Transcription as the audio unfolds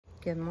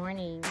Good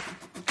morning.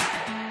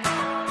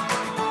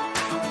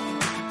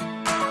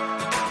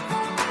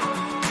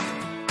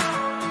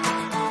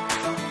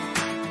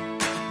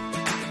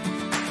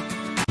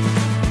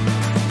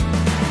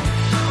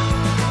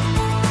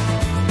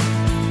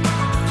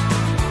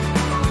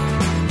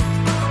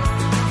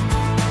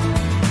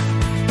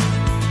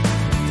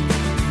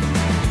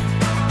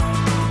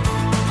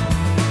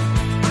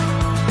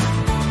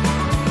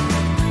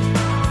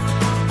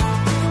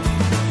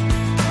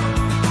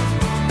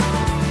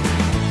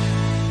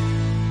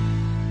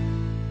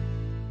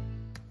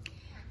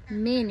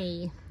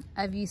 Many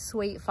of you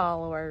sweet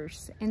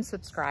followers and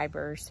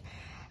subscribers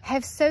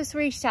have so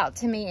reached out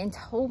to me and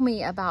told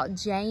me about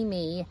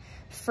Jamie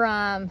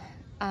from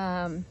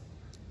I'm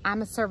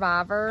a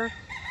Survivor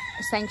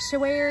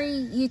Sanctuary.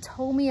 You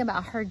told me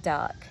about her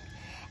duck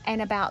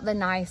and about the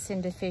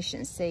niacin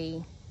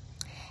deficiency.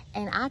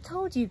 And I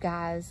told you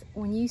guys,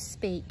 when you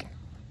speak,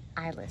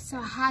 I listen. So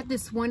I had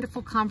this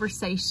wonderful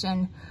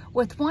conversation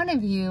with one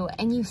of you,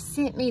 and you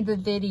sent me the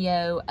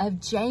video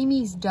of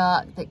Jamie's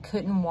duck that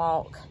couldn't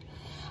walk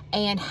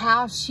and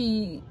how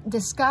she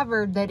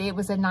discovered that it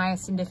was a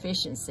niacin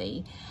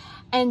deficiency.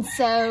 And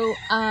so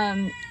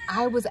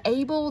I was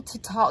able to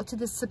talk to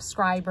the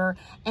subscriber,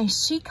 and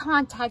she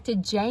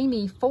contacted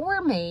Jamie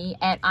for me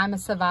at I'm a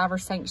Survivor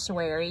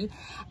Sanctuary,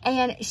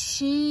 and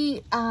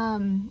she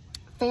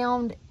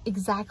found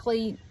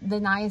exactly the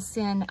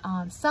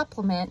niacin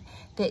supplement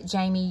that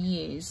Jamie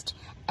used,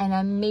 and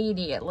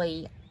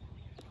immediately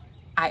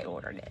I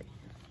ordered it.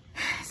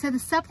 So the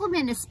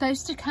supplement is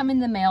supposed to come in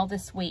the mail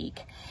this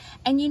week.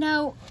 And you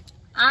know,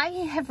 I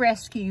have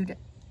rescued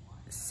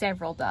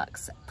several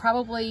ducks.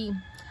 Probably,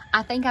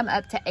 I think I'm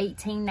up to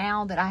 18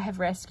 now that I have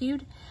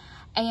rescued.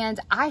 And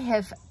I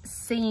have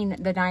seen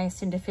the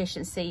niacin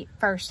deficiency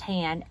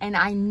firsthand, and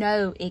I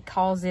know it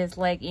causes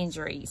leg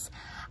injuries.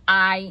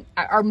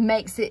 Or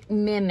makes it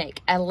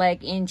mimic a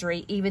leg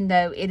injury, even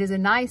though it is a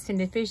niacin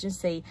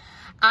deficiency.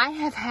 I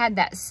have had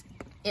that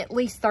at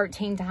least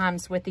 13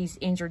 times with these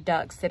injured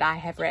ducks that I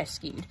have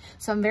rescued.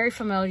 So I'm very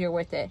familiar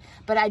with it.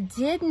 But I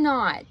did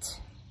not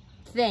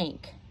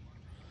think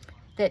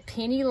that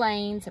Penny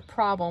Lane's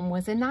problem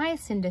was a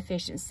niacin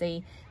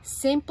deficiency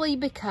simply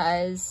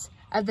because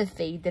of the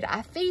feed that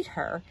I feed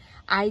her.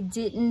 I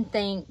didn't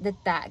think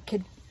that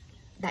could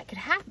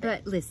happen.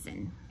 But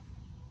listen,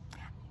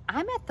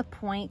 I'm at the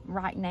point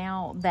right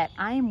now that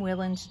I am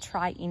willing to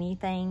try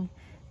anything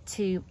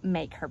to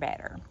make her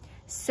better.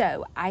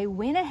 So I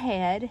went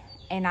ahead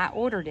and I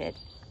ordered it.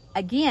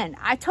 Again,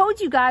 I told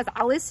you guys,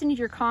 I listen to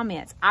your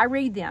comments. I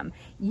read them.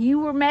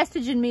 You were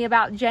messaging me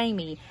about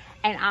Jamie,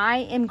 and I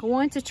am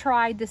going to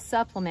try this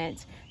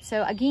supplement.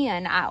 So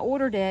again, I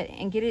ordered it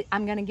and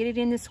I'm going to get it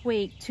in this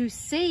week to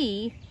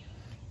see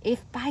if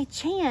by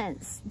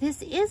chance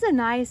this is a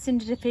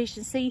niacin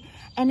deficiency,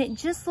 and it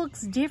just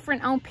looks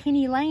different on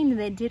Penny Lane than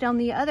it did on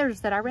the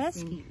others that I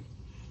rescued.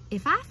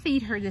 If I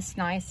feed her this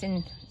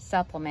niacin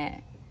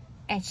supplement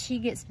and she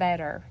gets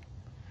better,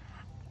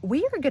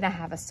 we are gonna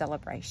have a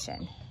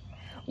celebration.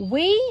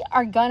 We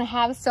are gonna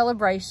have a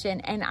celebration,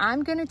 and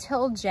I'm gonna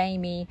tell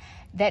Jamie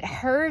that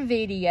her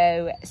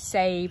video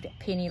saved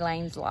Penny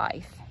Lane's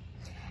life.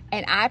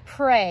 And I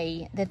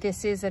pray that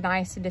this is a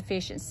niacin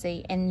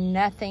deficiency and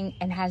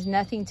has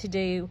nothing to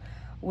do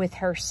with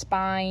her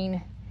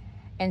spine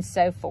and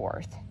so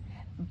forth.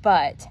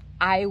 But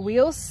I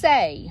will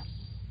say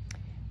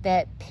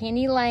that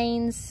Penny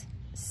Lane's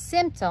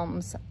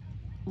symptoms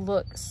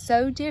look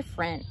so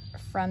different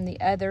from the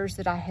others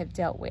that I have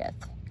dealt with.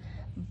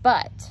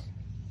 But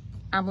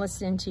I'm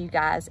listening to you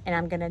guys, and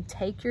I'm gonna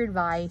take your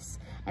advice,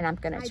 and I'm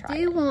gonna try it.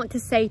 I do want to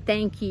say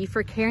thank you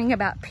for caring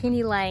about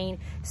Penny Lane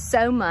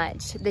so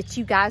much that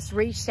you guys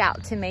reached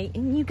out to me,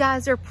 and you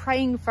guys are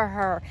praying for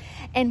her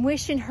and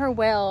wishing her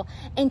well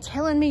and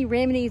telling me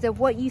remedies of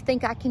what you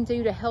think I can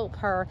do to help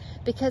her,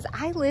 because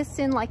I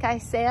listen, like I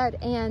said,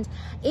 and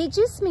it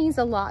just means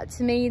a lot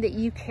to me that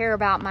you care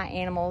about my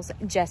animals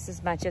just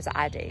as much as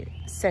I do.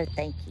 So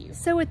thank you.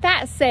 So with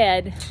that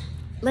said,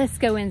 let's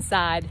go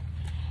inside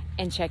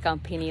and check on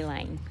Penny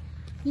Lane.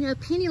 You know,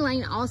 Penny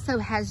Lane also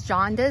has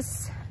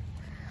jaundice.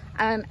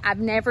 I've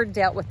never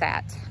dealt with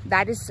that.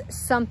 That is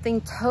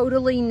something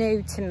totally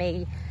new to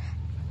me.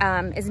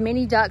 As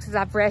many ducks as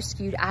I've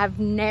rescued, I've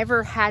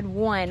never had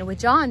one with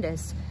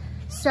jaundice.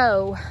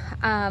 So,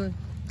 I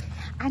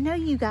know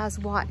you guys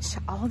watch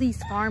all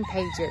these farm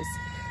pages.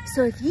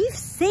 So if you've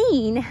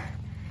seen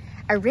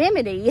a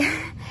remedy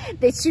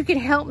that you can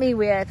help me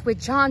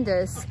with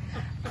jaundice,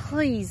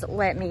 please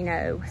let me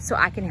know so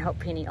I can help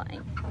Penny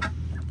Lane.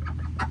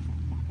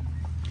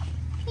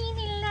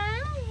 Penny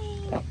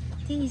Lane,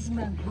 this is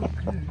my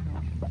good girl.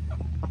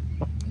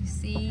 You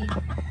see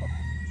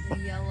the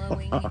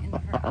yellowing in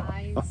her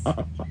eyes?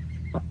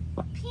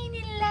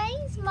 Penny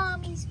Lane's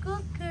mommy's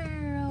good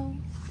girl.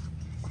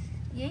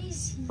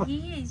 Yes, she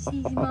is.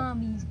 She's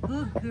mommy's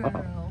good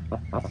girl.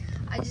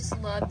 I just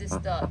love this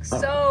duck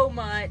so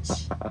much.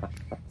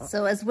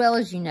 So as well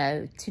as you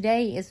know,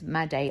 today is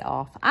my day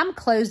off. I'm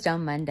closed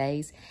on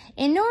Mondays,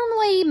 and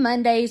normally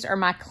Mondays are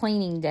my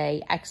cleaning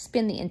day. I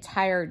spend the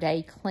entire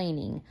day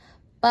cleaning,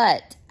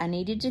 but I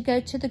needed to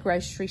go to the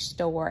grocery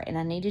store and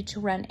I needed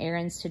to run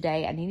errands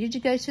today. I needed to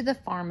go to the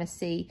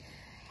pharmacy,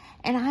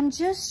 and I'm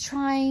just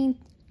trying,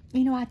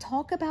 you know, I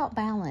talk about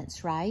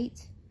balance, right?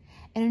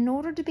 And in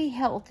order to be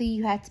healthy,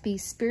 you have to be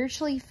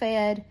spiritually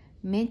fed,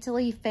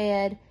 mentally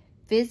fed,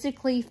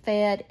 physically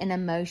fed, and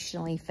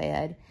emotionally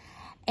fed.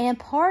 And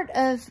part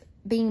of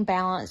being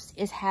balanced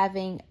is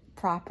having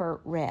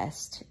proper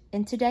rest.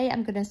 And today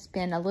I'm going to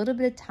spend a little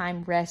bit of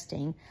time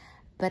resting,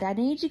 but I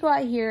need to go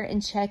out here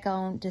and check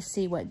on to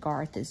see what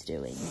Garth is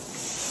doing.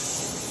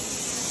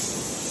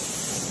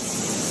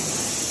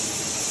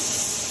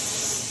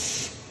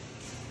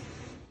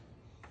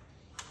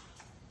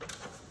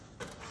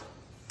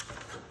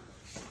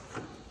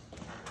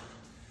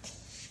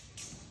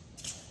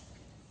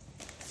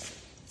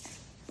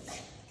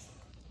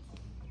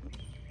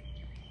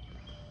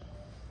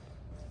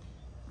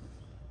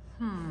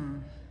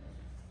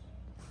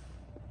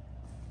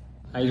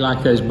 I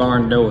like those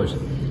barn doors.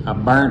 I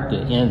burnt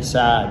the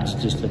insides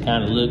just to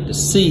kind of look to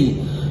see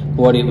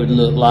what it would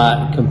look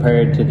like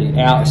compared to the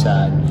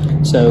outside.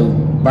 So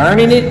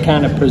burning it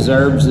kind of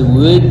preserves the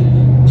wood,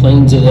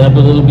 cleans it up a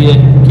little bit,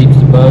 keeps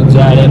the bugs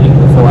out of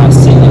it before I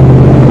seal it.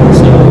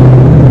 So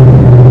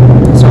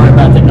sorry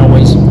about the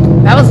noise.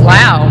 That was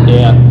loud.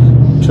 Yeah,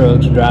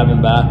 trucks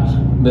driving by.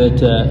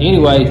 But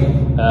anyway,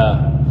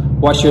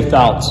 what's your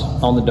thoughts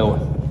on the door?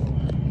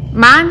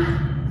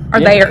 Mine or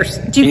theirs?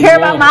 Do you Either care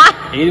one. about mine?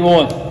 Either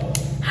one.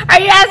 Are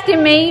you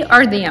asking me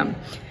or them?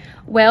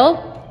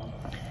 Well,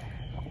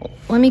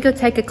 let me go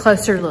take a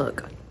closer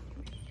look.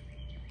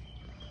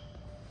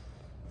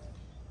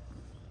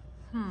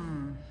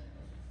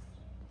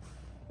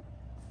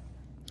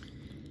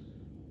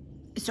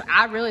 So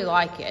I really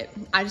like it.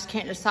 I just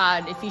can't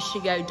decide if you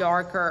should go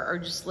darker or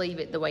just leave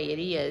it the way it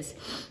is.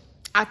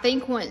 I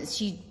think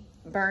once you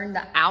burn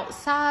the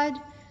outside,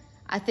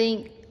 I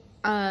think,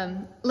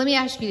 let me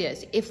ask you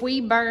this. If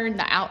we burn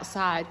the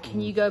outside,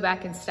 can you go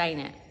back and stain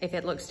it if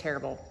it looks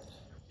terrible?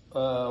 We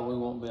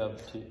won't be able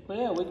to. Well,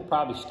 yeah, we could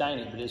probably stain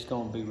it, but it's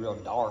going to be real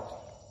dark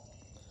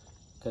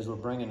because we're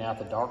bringing out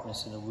the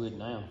darkness in the wood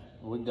now.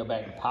 We can go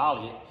back and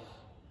poly it.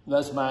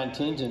 That's my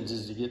intentions,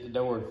 is to get the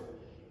door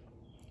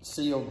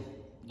sealed,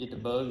 get the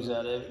bugs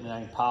out of it, and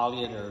I can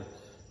poly it or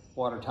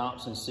Water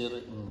Thompson seal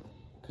it and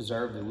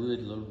preserve the wood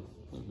a little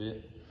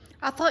bit.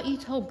 I thought you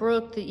told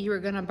Brooke that you were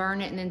going to burn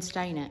it and then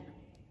stain it.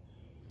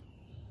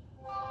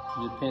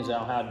 It depends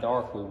on how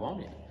dark we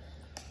want it.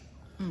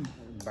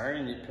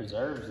 Burning it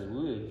preserves the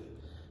wood,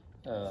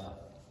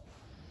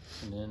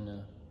 and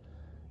then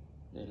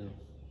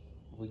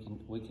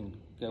we can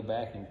go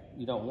back, and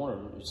you don't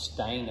want to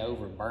stain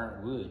over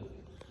burnt wood.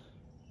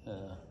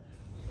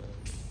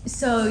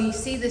 So you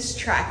see this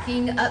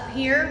tracking up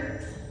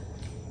here?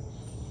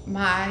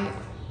 My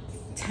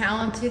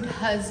talented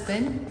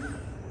husband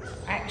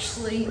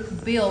actually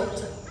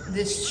built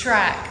this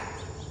track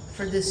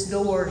for this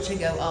door to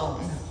go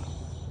on.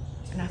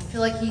 And I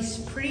feel like he's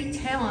pretty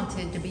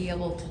talented to be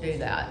able to do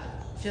that.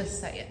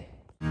 Just saying.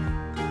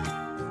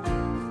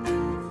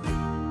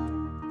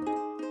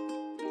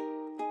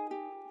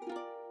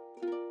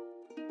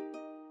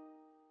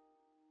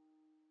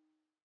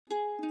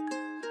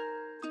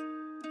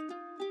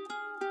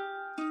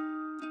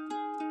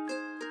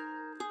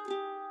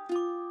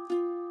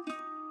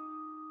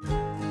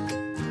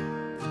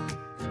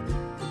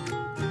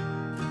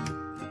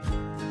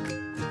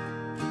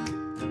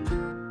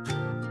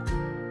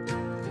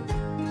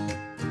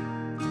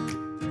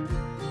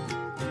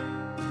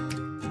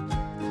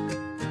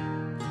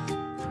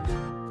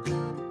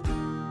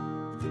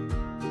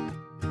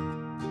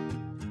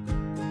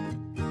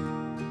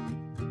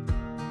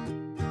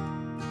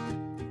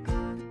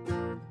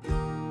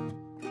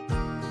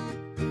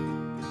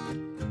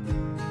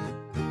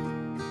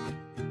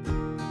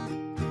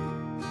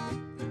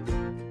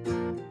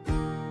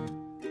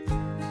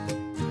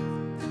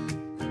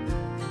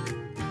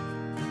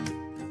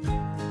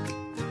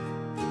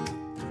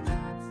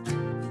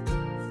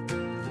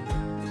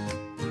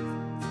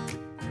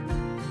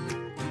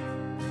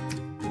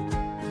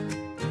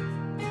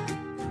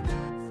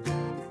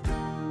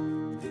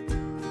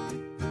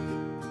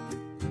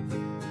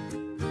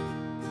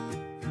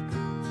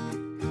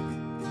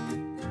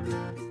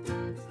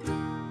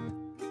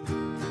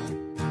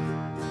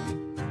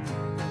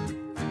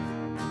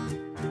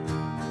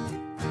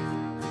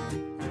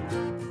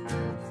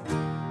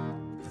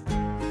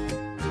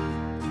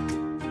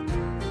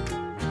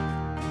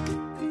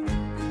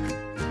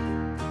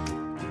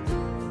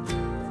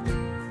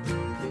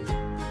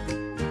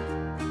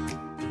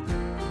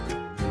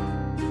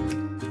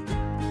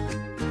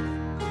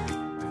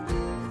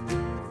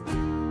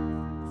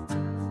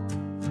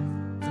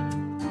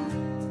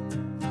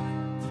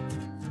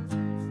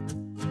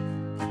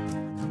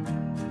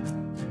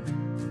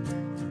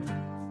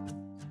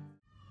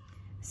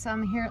 So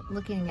I'm here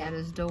looking at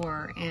his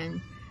door,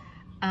 and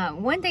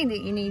one thing that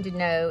you need to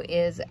know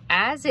is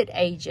as it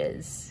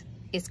ages,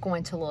 it's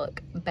going to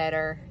look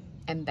better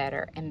and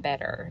better and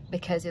better,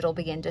 because it'll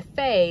begin to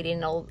fade,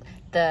 and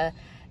the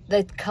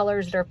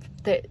colors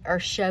that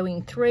are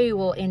showing through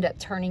will end up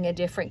turning a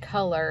different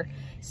color.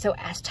 So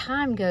as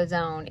time goes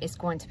on, it's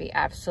going to be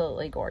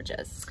absolutely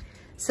gorgeous.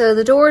 So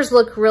the doors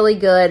look really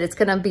good. It's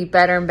gonna be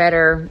better and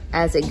better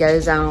as it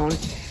goes on.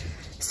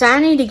 So I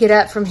need to get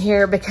up from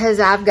here because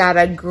I've got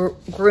a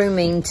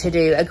grooming to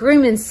do, a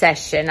grooming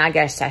session, I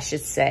guess I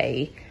should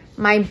say.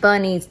 My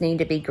bunnies need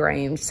to be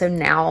groomed. So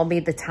now will be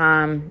the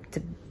time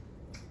to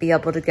be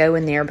able to go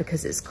in there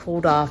because it's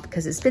cooled off,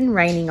 because it's been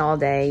raining all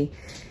day,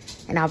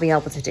 and I'll be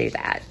able to do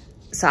that.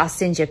 So I'll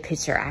send you a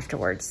picture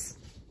afterwards.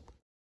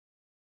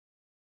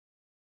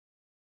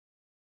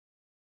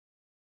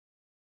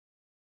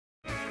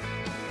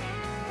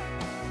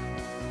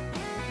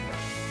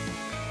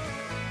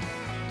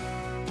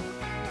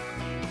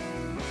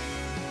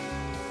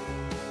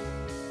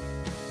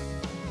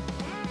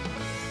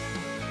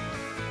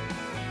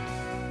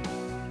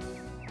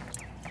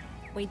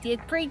 We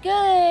did pretty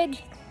good.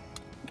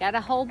 Got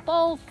a whole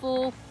bowl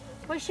full.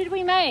 What should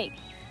we make?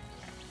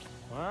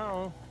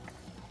 Wow.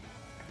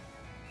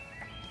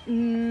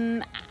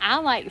 I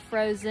like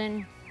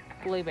frozen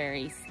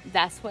blueberries.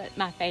 That's what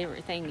my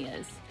favorite thing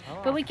is.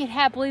 Oh. But we could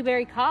have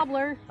blueberry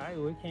cobbler. Hey,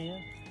 we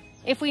can.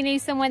 If we knew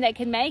someone that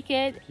could make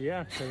it.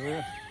 Yeah, so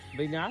it'd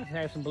be nice to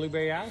have some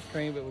blueberry ice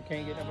cream, but we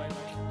can't get nobody to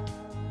make it.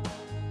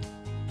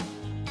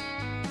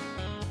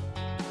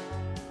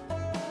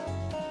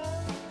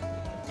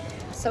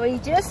 So we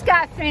just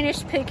got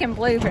finished picking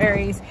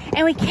blueberries,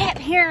 and we kept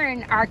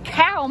hearing our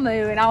cow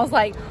moo, and I was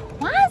like,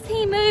 why is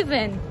he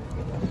moving?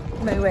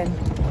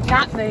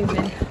 Not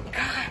moving.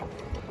 God.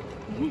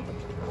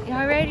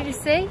 Y'all ready to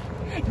see?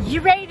 You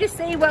ready to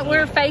see what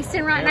we're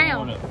facing right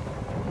now?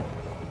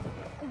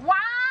 Why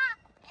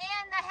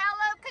in the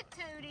hello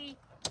Catootie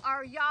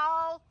are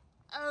y'all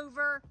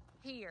over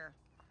here?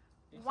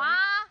 Why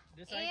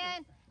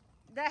in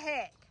the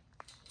heck?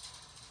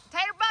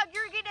 Tater Bug,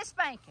 you're getting a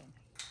spanking.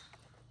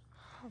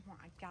 Oh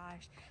my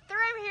gosh. They're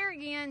over here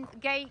again. The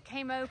gate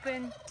came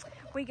open.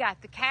 We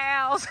got the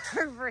cows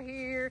over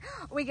here.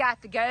 We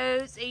got the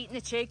goats eating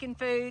the chicken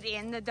food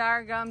in the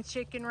dargum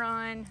chicken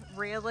run.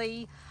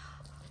 Really?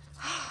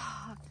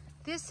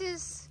 This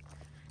is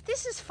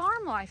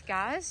farm life,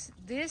 guys.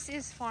 This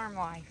is farm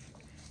life.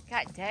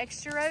 Got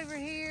Dexter over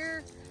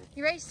here.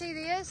 You ready to see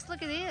this?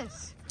 Look at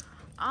this.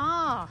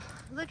 Oh,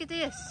 look at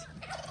this.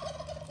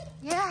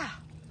 Yeah.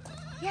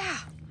 Yeah.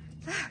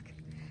 Look.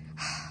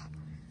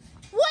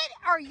 What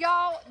are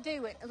y'all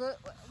doing? Look,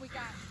 we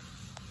got.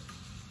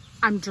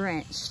 I'm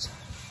drenched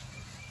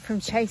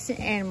from chasing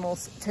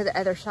animals to the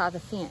other side of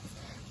the fence.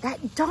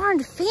 That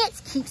darned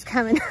fence keeps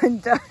coming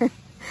undone.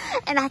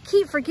 And I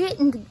keep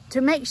forgetting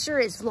to make sure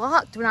it's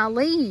locked when I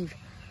leave.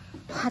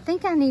 I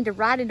think I need to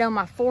write it on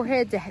my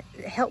forehead to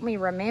help me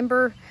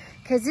remember,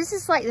 because this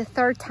is like the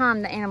third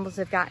time the animals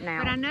have gotten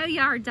out. But I know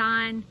y'all are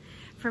dying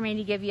for me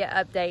to give you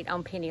an update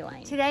on Penny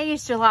Lane. Today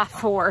is July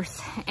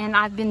 4th, and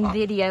I've been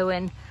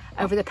videoing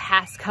over the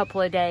past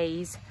couple of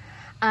days.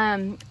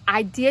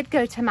 I did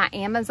go to my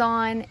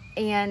Amazon,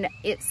 and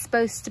it's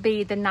supposed to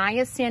be, the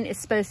niacin is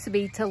supposed to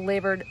be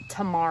delivered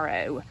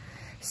tomorrow.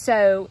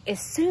 So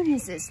as soon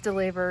as it's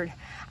delivered,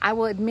 I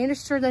will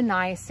administer the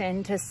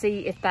niacin to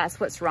see if that's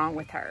what's wrong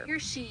with her. Here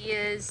she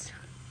is.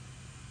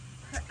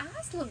 Her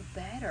eyes look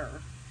better.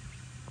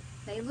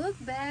 They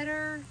look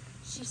better.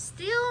 She's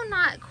still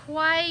not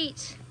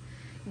quite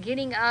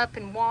getting up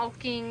and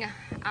walking.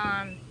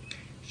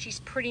 She's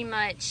pretty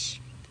much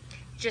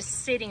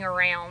just sitting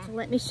around.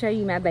 Let me show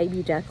you my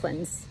baby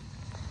ducklings.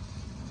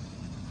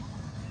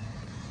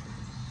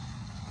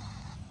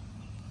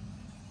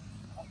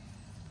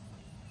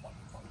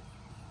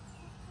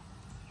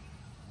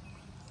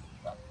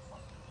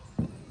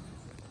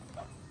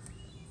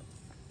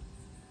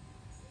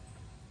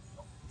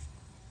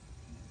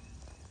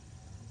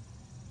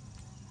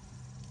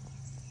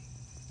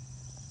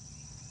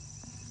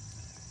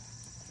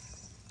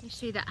 You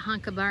see that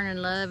hunk of burning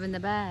love in the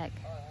back?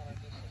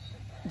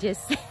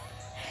 Just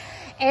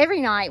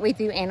every night we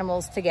do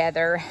animals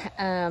together.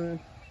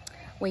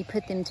 We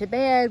put them to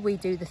bed, we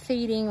do the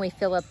feeding, we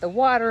fill up the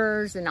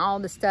waters and all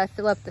the stuff,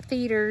 fill up the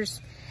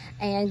feeders,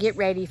 and get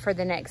ready for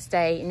the next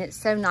day. And it's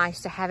so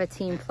nice to have a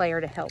team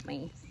player to help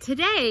me.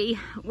 Today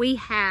we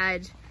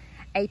had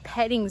a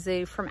petting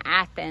zoo from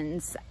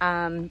Athens.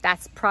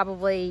 That's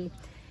probably,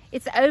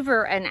 it's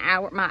over an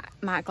hour.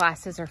 My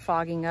glasses are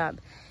fogging up.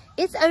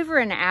 It's over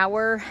an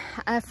hour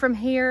from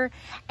here,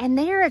 and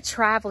they're a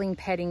traveling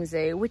petting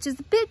zoo, which is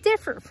a bit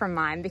different from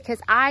mine because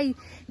I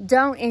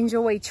don't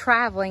enjoy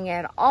traveling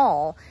at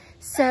all.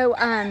 So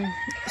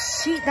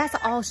that's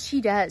all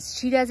she does.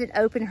 She doesn't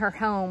open her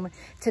home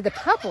to the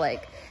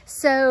public.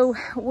 So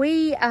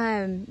we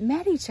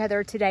met each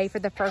other today for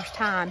the first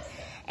time,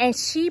 and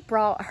she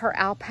brought her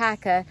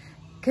alpaca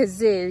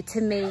Kazoo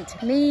to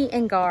meet me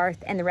and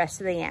Garth and the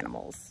rest of the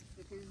animals.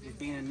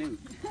 being a newt.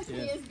 He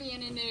is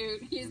being a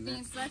newt. He is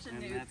being such a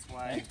newt. And that's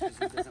why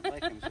he doesn't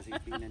like him, because he's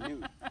being a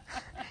newt.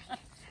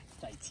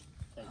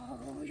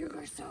 Oh, you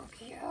are so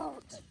cute.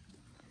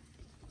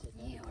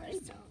 You are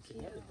so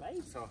cute.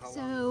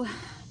 So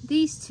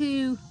These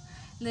two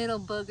little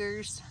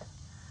boogers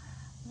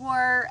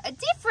were a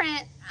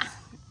different,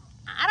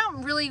 I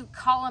don't really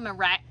call them a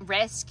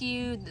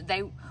rescue.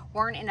 They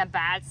weren't in a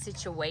bad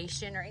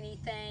situation or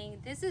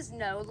anything. This is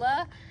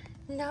Nola.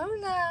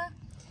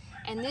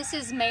 And this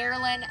is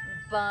Marilyn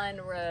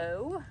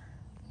Bunrow.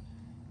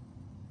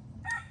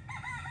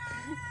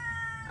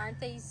 Aren't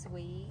they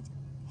sweet?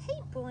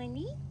 Hey,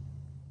 Bunny.